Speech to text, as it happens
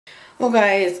Well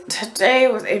guys, today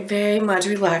was a very much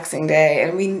relaxing day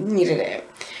and we needed it.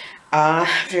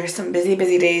 After some busy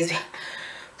days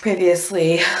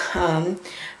previously,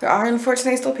 there are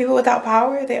unfortunately still people without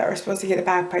power. They are supposed to get it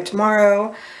back by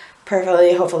tomorrow.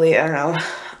 Perfectly, hopefully, I don't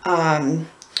know.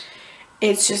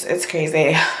 It's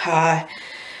crazy.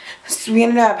 So we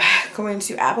ended up going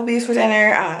to Applebee's for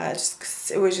dinner. Just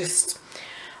 'cause it was just,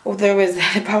 well,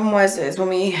 the problem is when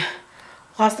we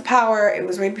lost the power, it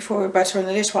was right before we were about to run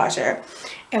the dishwasher,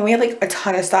 and we had like a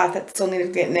ton of stuff that still needed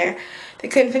to get in there. They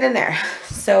couldn't fit in there,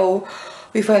 so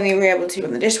we finally were able to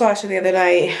run the dishwasher the other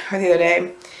night, or the other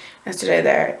day, yesterday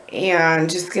there, and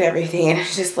just get everything. And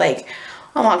it's just like,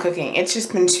 I'm not cooking. It's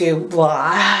just been too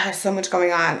blah, so much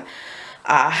going on.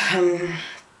 But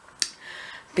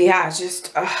yeah, it's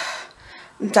just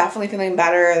I'm definitely feeling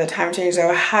better. The time change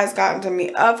though has gotten to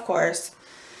me, of course.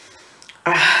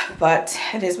 But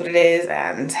it is what it is,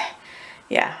 and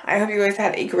yeah, I hope you guys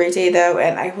had a great day though,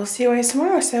 and I will see you guys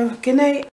tomorrow. So good night.